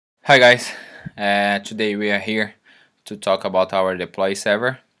Hi guys, today we are here to talk about our deploy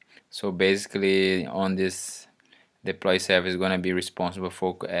server. So basically on this deploy server is going to be responsible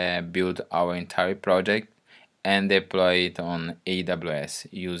for build our entire project and deploy it on AWS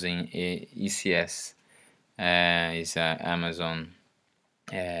using ECS, is Amazon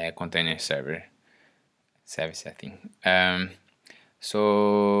container server service, I think.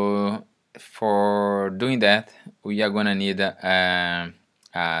 So for doing that, we are gonna need a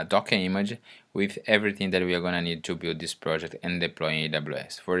Docker image with everything that we are gonna need to build this project and deploy in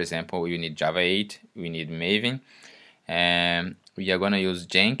AWS. For example, we need Java 8, we need Maven, and we are gonna use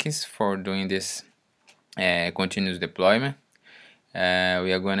Jenkins for doing this continuous deployment. We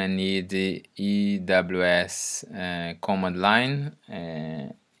are gonna need the AWS command line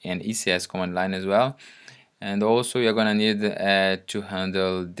and ECS command line as well. And also you're gonna need to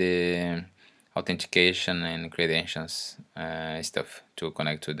handle the authentication and credentials stuff to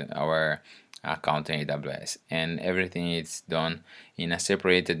connect to our account in AWS, and everything is done in a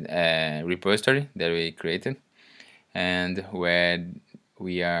separated repository that we created, and where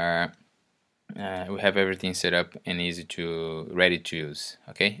we are we have everything set up and ready to use.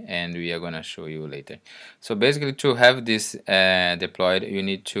 Okay, and we are gonna show you later. So basically, to have this deployed, you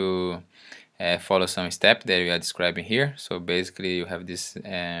need to follow some step that we are describing here. So basically you have this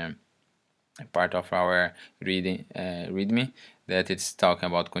part of our readme that it's talking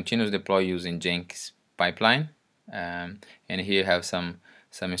about continuous deploy using Jenkins pipeline, and here you have some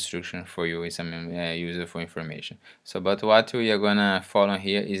instruction for you with some useful information. So but what we are gonna follow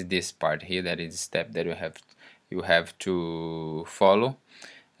here is this part here, that is step that you have to follow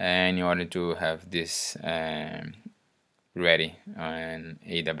in order to have this ready on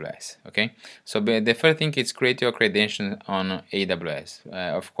AWS. Okay, so the first thing is create your credentials on AWS.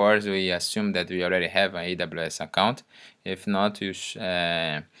 Of course, we assume that we already have an AWS account. If not,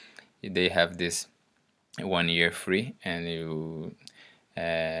 they have this 1 year free, and you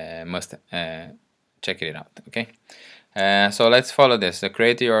must check it out. Okay, so let's follow this. So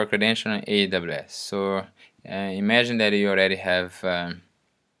create your credential on AWS. So imagine that you already have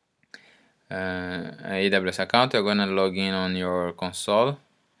AWS account. You're gonna log in on your console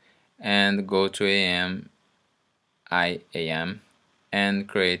and go to IAM and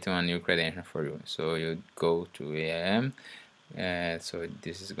create a new credential for you. So you go to IAM, so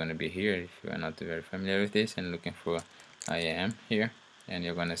this is gonna be here if you are not very familiar with this and looking for IAM here, and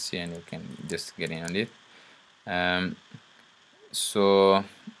you're gonna see, and you can just get in on it. So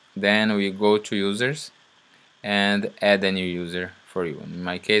then we go to users and add a new user for you. In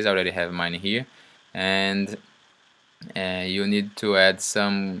my case, I already have mine here, and you need to add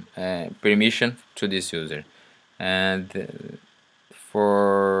some permission to this user, and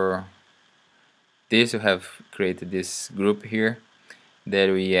for this you have created this group here that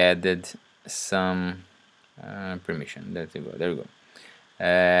we added some permission. There you go.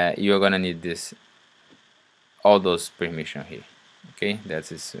 You're gonna need all those permission here. Okay,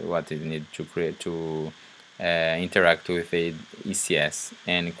 that is what you need to create to interact with a ECS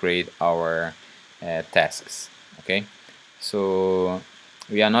and create our tasks. Okay, so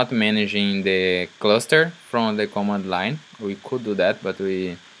we are not managing the cluster from the command line. We could do that, but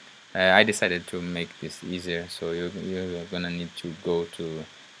I decided to make this easier. So you're gonna need to go to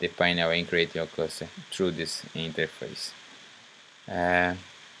the panel and create your cluster through this interface.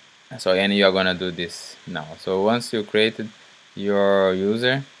 So and you're gonna do this now. So once you created your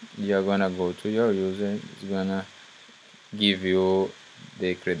user, you're gonna go to your user. It's gonna give you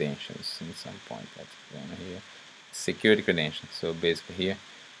the credentials in some point. That's here, security credentials. So basically here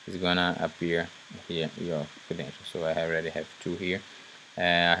is gonna appear here your credentials. So I already have two here.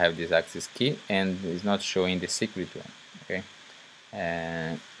 I have this access key, and it's not showing the secret one. Okay,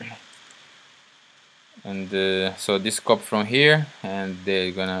 and so this copy from here, and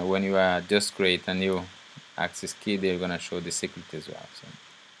they're gonna, when you just create a new access key, they're gonna show the secret as well. So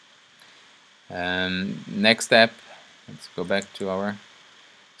next step, let's go back to our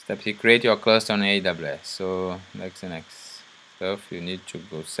step here. Create your cluster on AWS. So that's the next stuff. You need to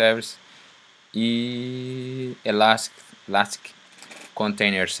go service Elastic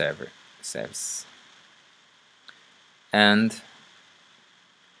container server service, and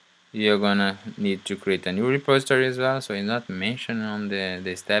you're gonna need to create a new repository as well. So it's not mentioned on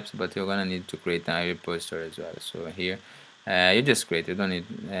the steps, but you're gonna need to create a repository as well. So here you just create, you don't need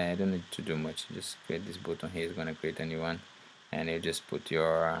to do much. Just create this button here, it's gonna create a new one, and you just put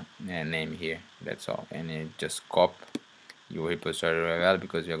your name here. That's all, and you just copy your repository URL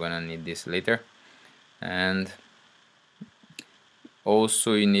because you're gonna need this later. And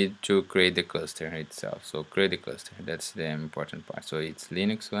Also you need to create the cluster itself. So create the cluster, that's the important part. So it's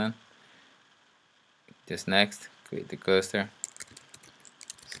Linux one. Just next, create the cluster.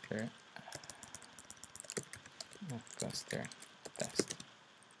 Cluster test.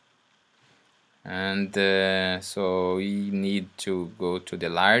 And so we need to go to the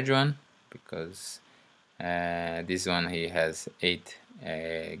large one, because this one here has 8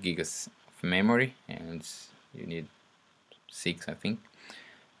 gigas of memory, and you need 6, I think.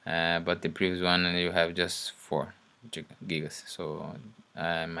 But the previous one you have just 4 gigas. So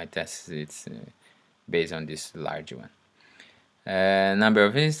my test is based on this large one. Number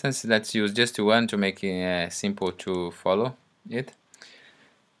of instances, let's use just one to make it simple to follow it.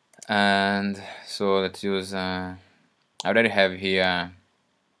 And so let's use I already have here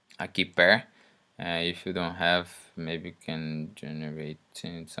a key pair. If you don't have, maybe you can generate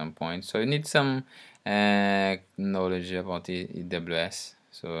in some point. So you need some knowledge about AWS.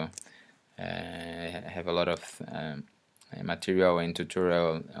 So I have a lot of material and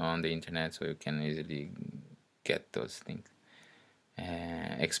tutorial on the internet, so you can easily get those things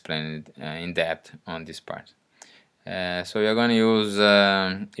explained in depth on this part. So you're going to use,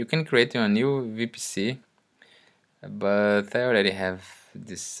 you can create a new VPC, but I already have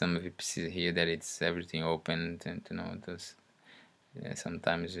some VPC here that it's everything open, and you know those.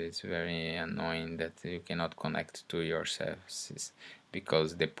 Sometimes it's very annoying that you cannot connect to your services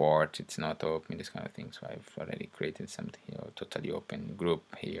because the port it's not open, this kind of thing. So I've already created something here, totally open group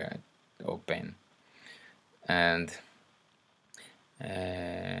here, open, and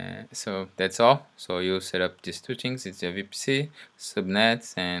so that's all. So you set up these two things. It's a VPC,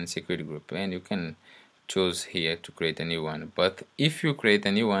 subnets, and security group, and you can choose here to create a new one. But if you create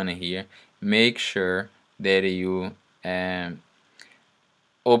a new one here, make sure that you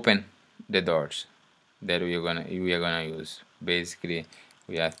open the doors that we are gonna use. Basically,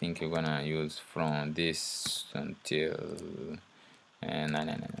 I think we're gonna use from this until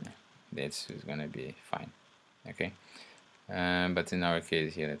no. This is gonna be fine. Okay. But in our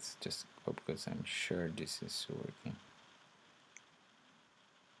case here, let's just go because I'm sure this is working.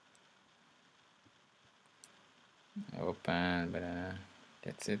 Open, but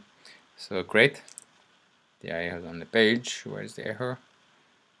that's it. So great. The error is on the page. Where's the error?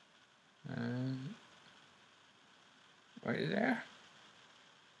 Where is there?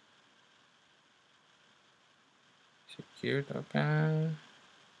 Secured, open.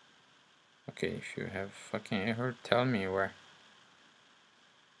 Okay, if you have fucking error, tell me where.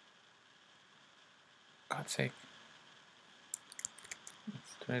 God's sake.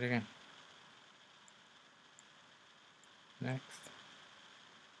 Let's try it again. Next.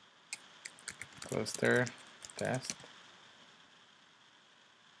 Cluster test.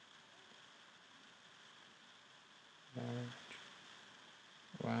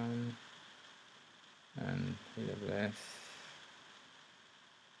 One and AWS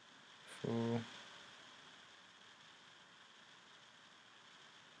full.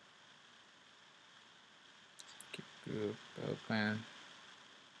 Keep group open.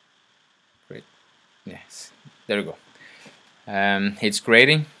 Great. Yes, there we go. It's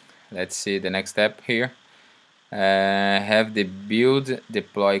creating. Let's see the next step here. Have the build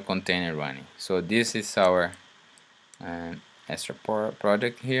deploy container running. So this is our extra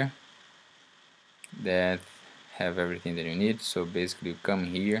project here that have everything that you need. So basically you come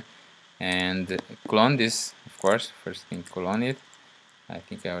here and clone this, of course. First thing, clone it. I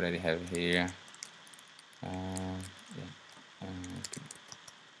think I already have here.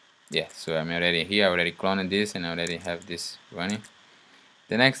 Yeah, so I'm already here. I already cloned this and I already have this running.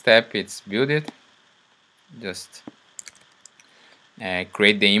 The next step is build it. Just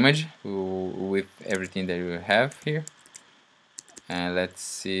create the image with everything that you have here, and let's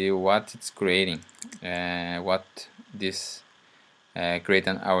see what it's creating. What this create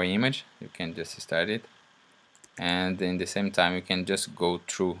our image. You can just start it, and in the same time you can just go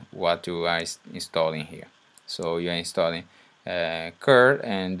through what you are installing here. So you are installing curl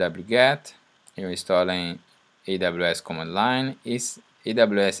and wget. You're installing AWS command line, is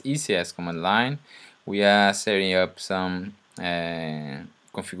AWS ECS command line. We are setting up some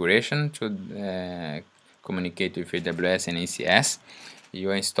configuration to communicate with AWS and ECS.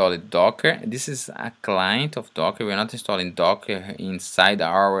 You install Docker. This is a client of Docker. We are not installing Docker inside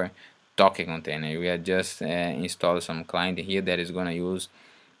our Docker container. We are just install some client here that is going to use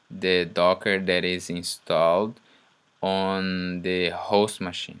the Docker that is installed on the host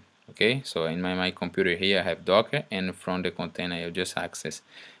machine. Okay, so in my computer here I have Docker, and from the container I just access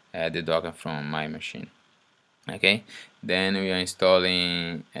the Docker from my machine. Okay, then we are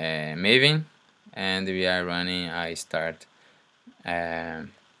installing Maven, and we are running I start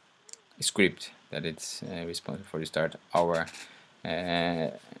script that it's responsible for the start our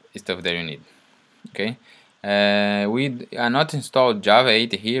stuff that you need. Okay, we are not installed Java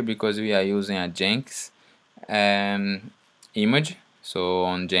 8 here because we are using a Jenkins image. So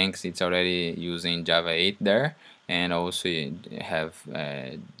on Jenkins it's already using Java 8 there, and also you have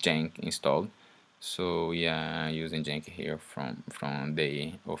Jenk installed. So we are using Jenk here from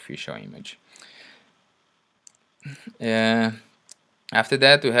the official image. After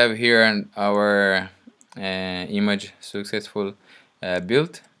that, we have here our image successful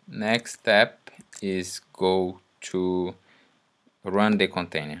built. Next step is go to run the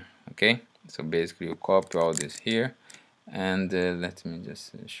container. Okay, so basically you copy all this here, and let me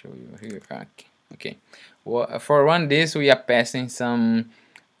just show you here. Okay, well, for run this we are passing some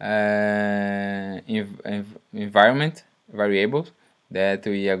environment variables that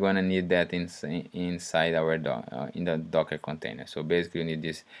we are gonna need that inside our in the Docker container. So basically you need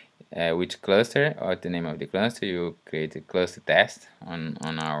this which cluster or the name of the cluster. You create a cluster test on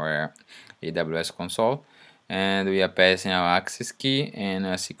our AWS console, and we are passing our access key and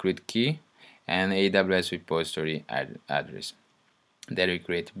a secret key and AWS repository address that we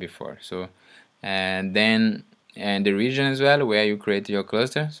created before. So and then the region as well where you create your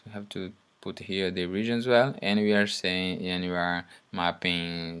cluster. So you have to put here the region as well, and we are saying, and we are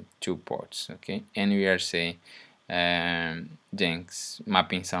mapping 2 ports. Okay, and we are saying Jenkins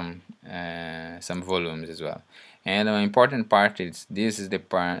mapping some volumes as well. And an important part is this is the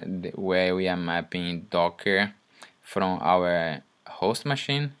part where we are mapping Docker from our host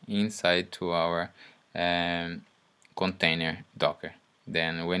machine inside to our container Docker.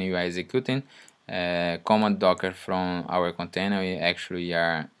 Then when you are executing command Docker from our container, we actually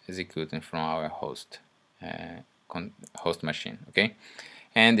are executing from our host host machine. Okay,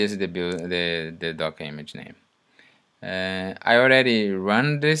 and this is the Docker image name. I already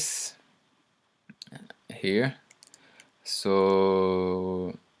run this here,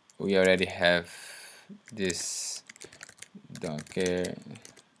 so we already have this Docker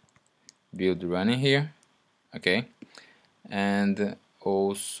build running here. Okay, and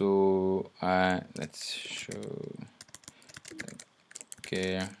also let's show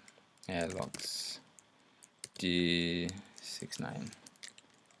Docker logs G69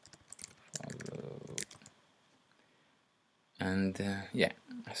 follow, and yeah,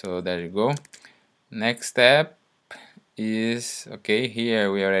 so there you go. Next step is, okay,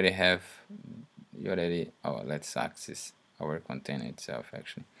 here we already have, oh, let's access our container itself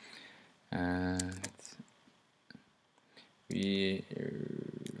actually. We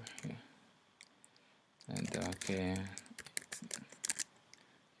and okay,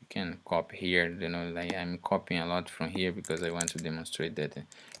 you can copy here, you know, like I'm copying a lot from here because I want to demonstrate that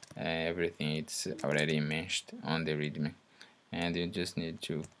everything it's already meshed on the readme, and you just need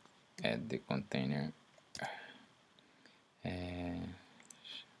to add the container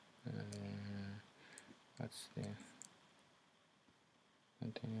what's the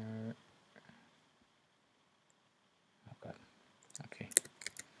container, oh god, okay,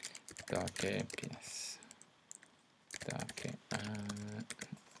 Docker ps Docker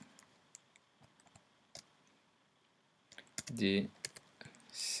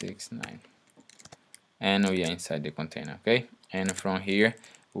D69, and we are inside the container. Okay, and from here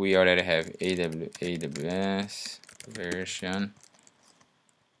we already have AWS version,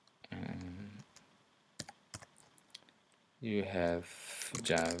 and you have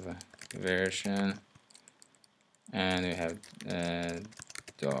Java version, and we have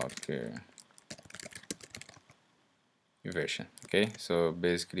Docker version. Okay, so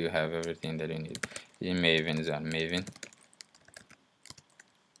basically you have everything that you need. In Maven is on Maven.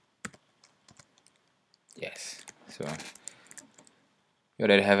 Yes, so you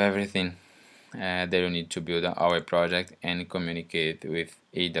already have everything that you need to build our project and communicate with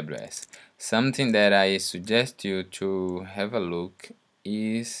AWS. Something that I suggest you to have a look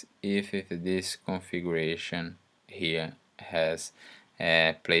is if this configuration here has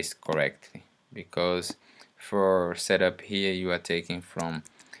placed correctly, because for setup here you are taking from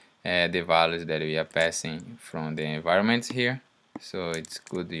the values that we are passing from the environments here, so it's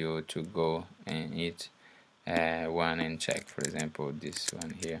good you to go and each one and check. For example, this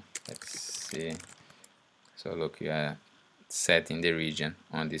one here, let's see. So look, you are setting the region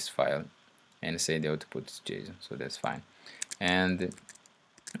on this file and say the output is JSON, so that's fine. And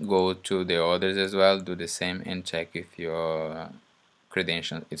go to the others as well, do the same and check if your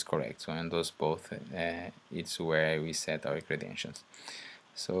credential is correct. So in those both it's where we set our credentials,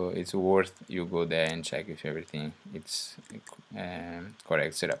 so it's worth you go there and check if everything it's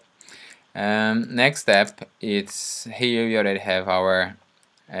correct setup. Next step, it's here we already have our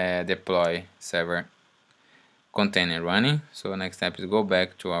deploy server container running. So next step is go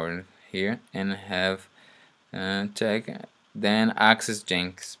back to our here and have check then access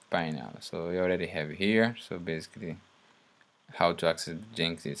Jenkins panel. So we already have here. So basically how to access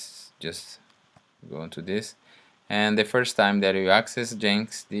Jenkins is just go into this, and the first time that you access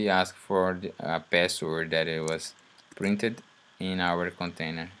Jenkins, they ask for a password that it was printed in our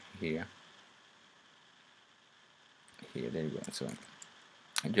container here. There you go. So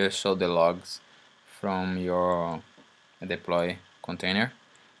just show the logs from your deploy container,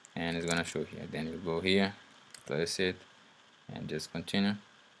 and it's gonna show here. Then you go here, place it, and just continue.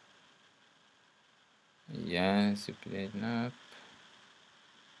 Yes, you play it up.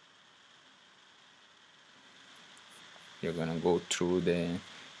 You're gonna go through the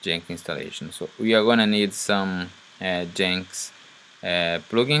Jenkins installation. So we are gonna need some Jenkins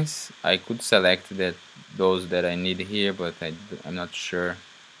plugins. I could select those that I need here, but I'm not sure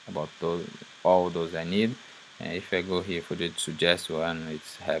about all those I need. If I go here for the suggest one,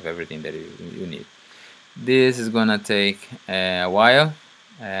 it's have everything that you need. This is gonna take a while,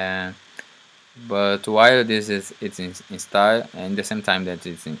 but while it's installed, and the same time that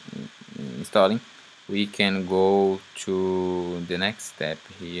it's installing, we can go to the next step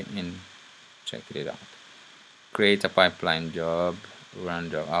here and check it out. Create a pipeline job, run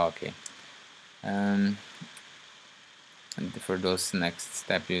job. Okay. And for those next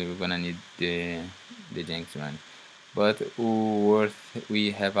step, you're gonna need the Jenkins run. But worth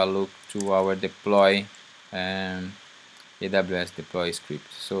we have a look to our deploy AWS deploy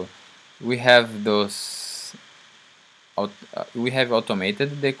script. So we have those. We have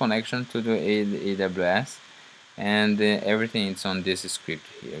automated the connection to the AWS, and everything is on this script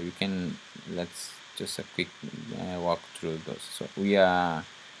here. You can let's just a quick walk through those. So we are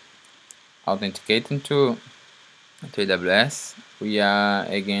authenticating to AWS. We are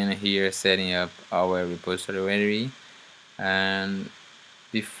again here setting up our repository, and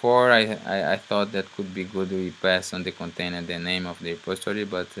before I thought that could be good we pass on the container the name of the repository,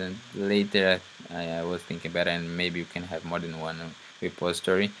 but later I was thinking better, and maybe you can have more than one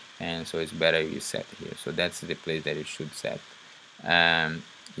repository, and so it's better you set here. So that's the place that you should set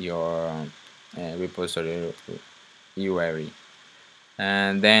your repository URI,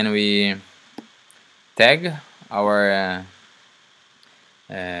 and then we tag our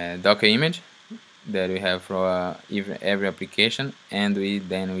Docker image that we have for every application, and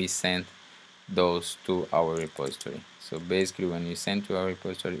then we send those to our repository. So basically when you send to our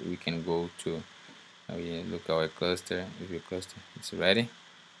repository, we can go to we look our cluster. If your cluster is ready,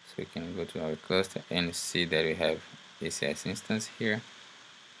 so we can go to our cluster and see that we have ACS instance here,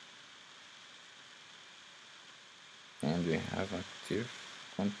 and we have active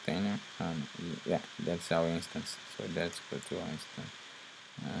container, and yeah, that's our instance. So let's go to our instance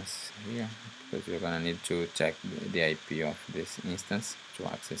here, because we're gonna need to check the IP of this instance to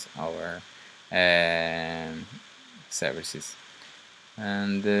access our services.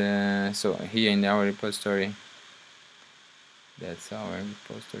 And so here in our repository, that's our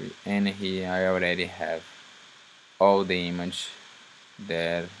repository, and here I already have all the image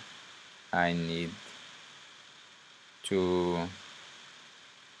that I need to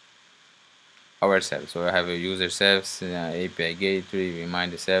our service. So I have a user service, API gateway,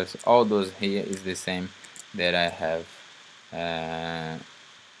 reminder service. All those here is the same that I have here.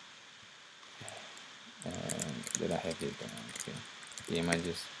 Okay. The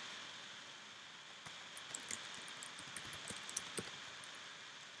images.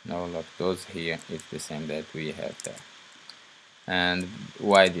 No, look, those here is the same that we have there. And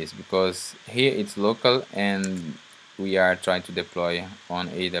why this? Because here it's local and we are trying to deploy on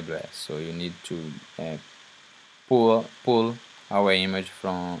AWS, so you need to pull our image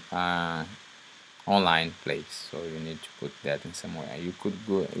from online place, so you need to put that in somewhere. You could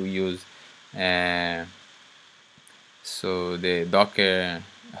go use so the Docker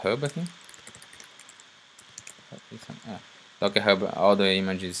Hub, I think. Docker Hub, all the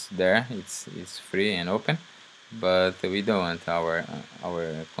images there, it's free and open, but we don't want our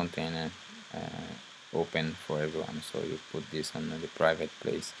container open for everyone, so you put this on the private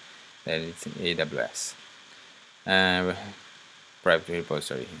place that it's in AWS private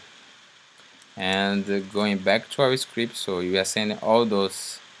repository. And going back to our script, so we are sending all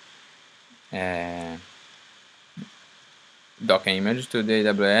those Docker images to the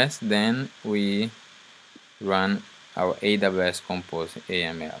AWS, then we run our AWS Compose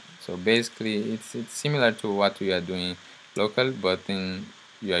AML. So basically it's similar to what we are doing local, but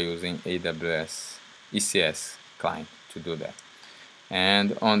you are using AWS ECS client to do that.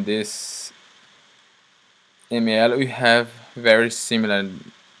 and on this ML we have very similar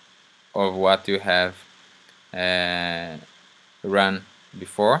of what you have run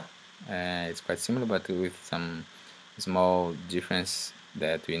before. It's quite similar, but with some small difference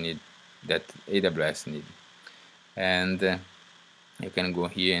that we need, that AWS need. And you can go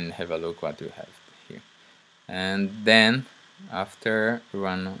here and have a look what you have here. And then after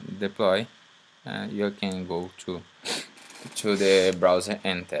run deploy, you can go to the browser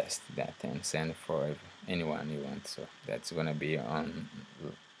and test that and send for anyone you want. So that's gonna be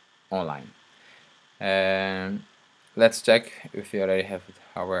online. Let's check if we already have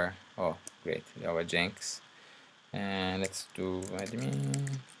our, oh great, our Jenkins. And let's do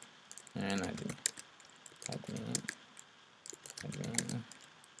admin and admin, admin, admin,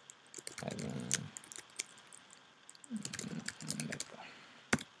 admin. Let's go.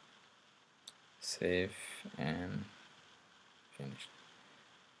 Save and finish.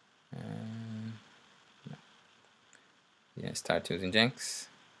 Yeah, start using Jenkins.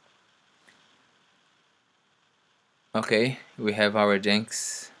 Okay, we have our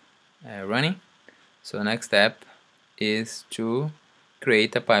Jenkins running. So next step is to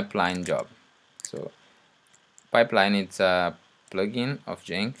create a pipeline job. So pipeline, it's a plugin of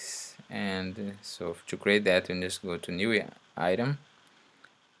Jenkins, and so to create that we just go to new item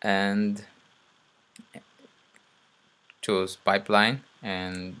and choose pipeline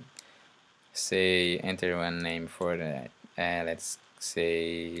and say enter one name for that. Let's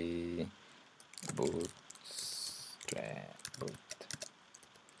say bootstrapping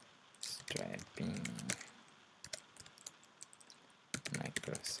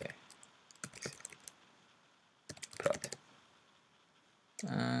microservice prod,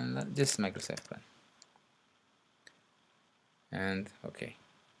 and just microservice plan, and okay.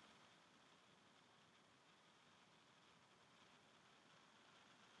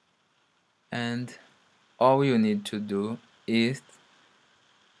 And all you need to do is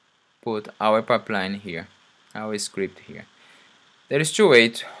put our pipeline here, our script here. There is two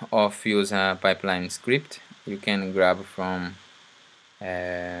ways of use a pipeline script. You can grab from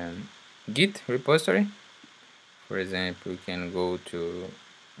Git repository. For example, you can go to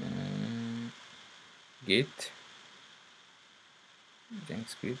Git Jenkins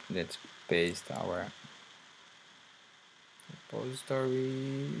script. Let's paste our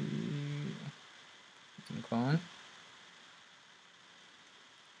repository. Clone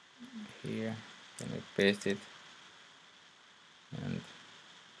here. Then we paste it, and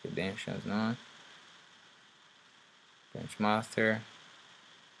credentials none. Branch master.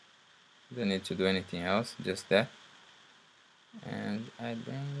 Don't need to do anything else, just that. And add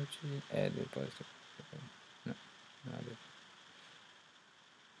branch, add repository. No, not it.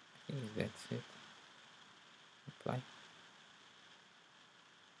 I think that's it. Apply.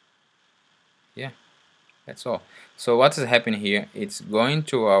 Yeah, that's all. So what is happening here? It's going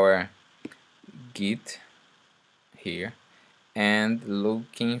to our Git here and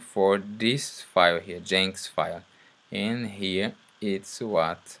looking for this file here, Jenkins file, and here it's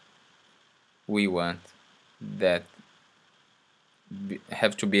what we want that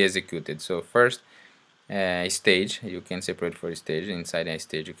have to be executed. So first stage, you can separate for stage. Inside a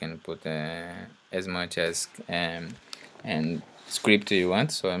stage you can put as much as and script you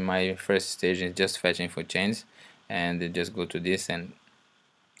want. So my first stage is just fetching for change, and just go to this and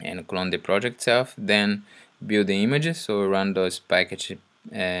clone the project itself, then build the images. So run those package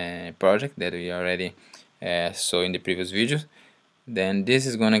project that we already saw in the previous videos. Then this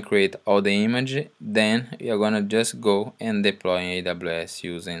is gonna create all the image. Then you're gonna just go and deploy in AWS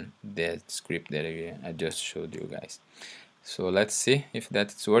using that script that I just showed you guys. So let's see if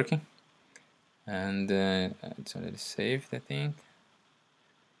that's working. And it's already saved, I think.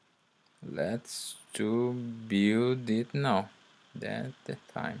 Let's to build it now. That's the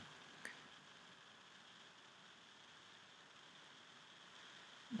time.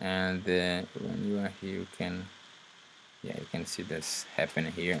 And when you are here, you can, yeah, you can see this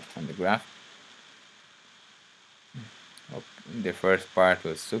happening here on the graph. The first part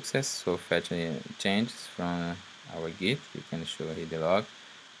was success, so fetching changes from our Git. You can show here the log,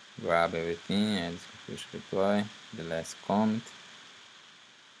 grab everything and push deploy, the last comment.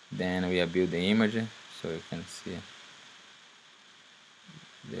 Then we build the image, so you can see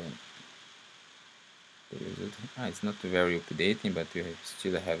the result. It's not very updating, but you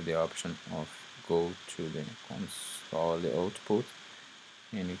still have the option of go to the console, the output,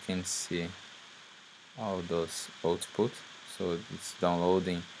 and you can see all those output. So it's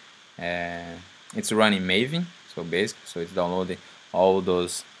downloading, it's running Maven, so basically, so it's downloading all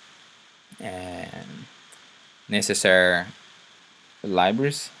those necessary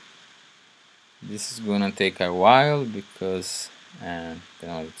libraries. This is gonna take a while because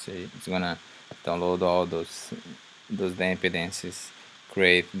it's gonna download all those dependencies,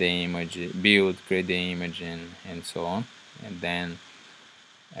 create the image, create the image, and so on, and then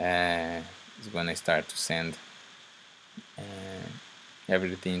it's gonna start to send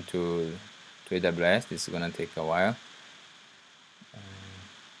everything to AWS. This is gonna take a while.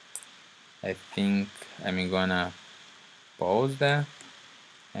 I think I'm gonna pause that,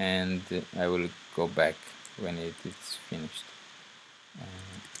 and I will go back when it is finished.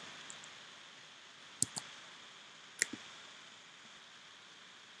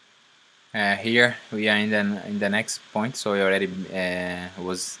 Here we are in the next point. So we already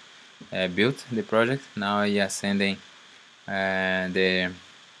was built the project. Now we are sending the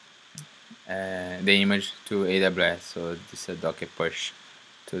image to AWS. So this is a Docker push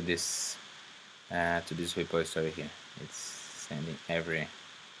to this repository here. It's sending every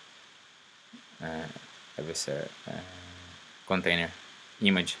container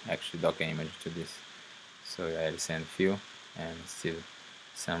image, actually Docker image, to this. So I send few and still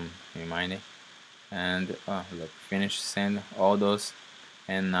some remaining, and oh look, finish, send all those,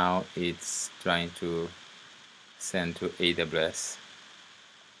 and now it's trying to send to AWS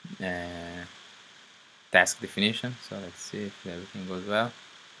task definition. So let's see if everything goes well.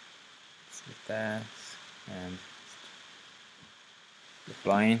 Let's see task and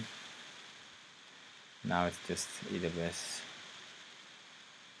deploying. Now it's just AWS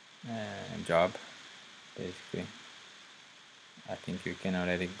job basically. I think you can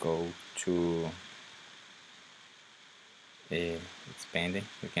already go to it's pending.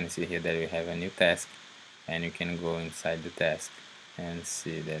 You can see here that we have a new task, and you can go inside the task and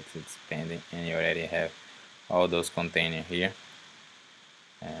see that it's pending, and you already have all those containers here,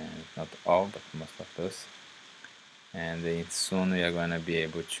 and not all but most of those, and soon we are going to be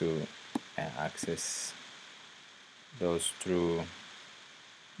able to access those through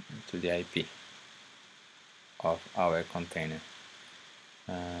to the IP of our container.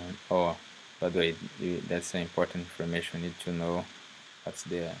 Oh, by the way, that's important information. We need to know what's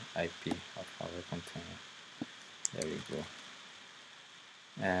the IP of our container. There we go.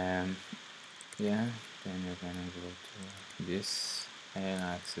 Yeah, then you're gonna go to this and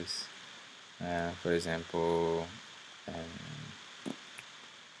access, for example,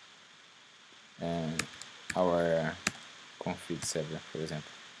 our config server, for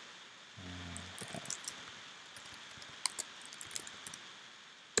example.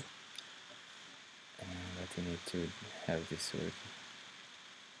 But we need to have this working.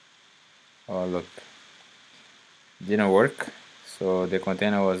 Oh look, didn't work. So the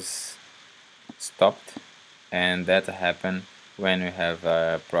container was stopped, and that happened when we have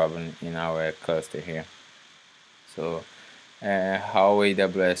a problem in our cluster here. So how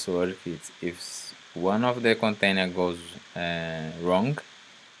AWS works is if one of the container goes wrong,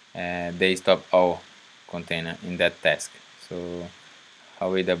 they stop all container in that task. So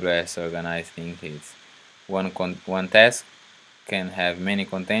how AWS organize things is one task can have many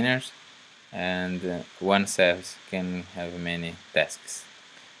containers, and one service can have many tasks.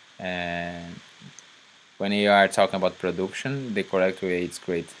 And when you are talking about production, the correct way is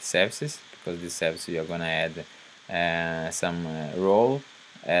create services, because these services you are gonna add some role,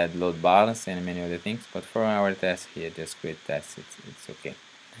 add load balance, and many other things. But for our test here, just create tests. It's okay.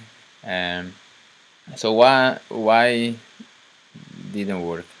 So why didn't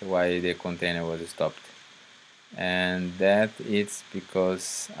work? Why the container was stopped? And that it's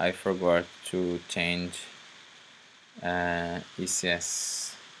because I forgot to change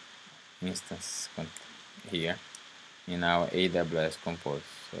ECS instance here in our AWS compose.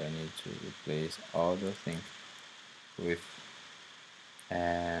 So I need to replace all those things with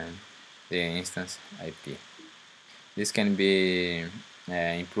the instance IP. This can be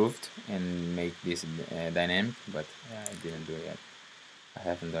improved and make this dynamic, but I didn't do it yet. I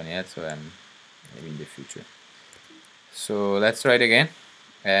haven't done it yet, so I'm maybe in the future. So let's try it again.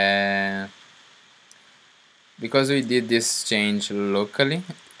 Because we did this change locally,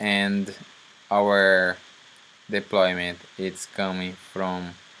 and our deployment it's coming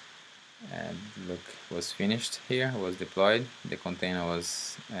from look, was finished here, was deployed, the container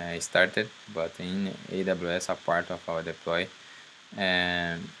was started, but in AWS, a part of our deploy,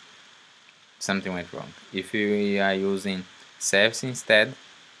 something went wrong. If we are using service instead,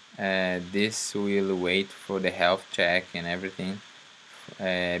 this will wait for the health check and everything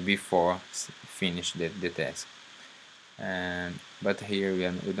before finish the task. But here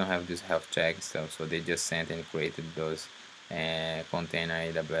we don't have this health check stuff, so they just sent and created those container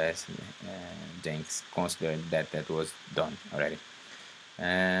AWS Jenkins, consider that was done already.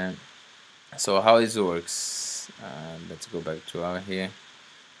 And so how this works, let's go back to our here,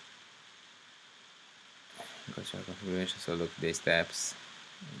 go to our configuration. So look, the steps,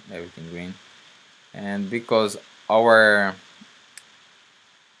 everything green. And because our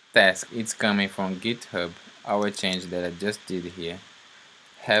task is coming from GitHub, our change that I just did here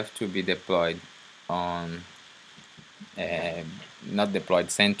have to be deployed on not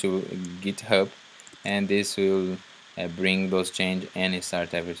deployed, sent to GitHub, and this will bring those change and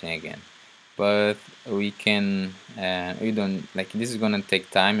start everything again. But we can we don't like, this is gonna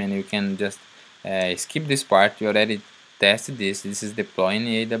take time, and you can just skip this part. We already tested this. This is deploying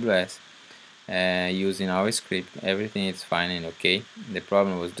AWS using our script. Everything is fine and okay. The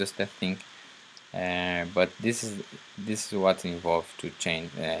problem was just that thing. But this is what's involved to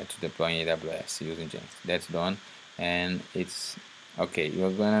change to deploy AWS using Jenkins. That's done, and it's okay.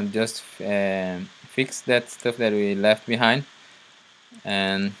 You're gonna just fix that stuff that we left behind,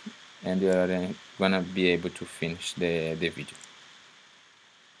 and you're gonna be able to finish the video.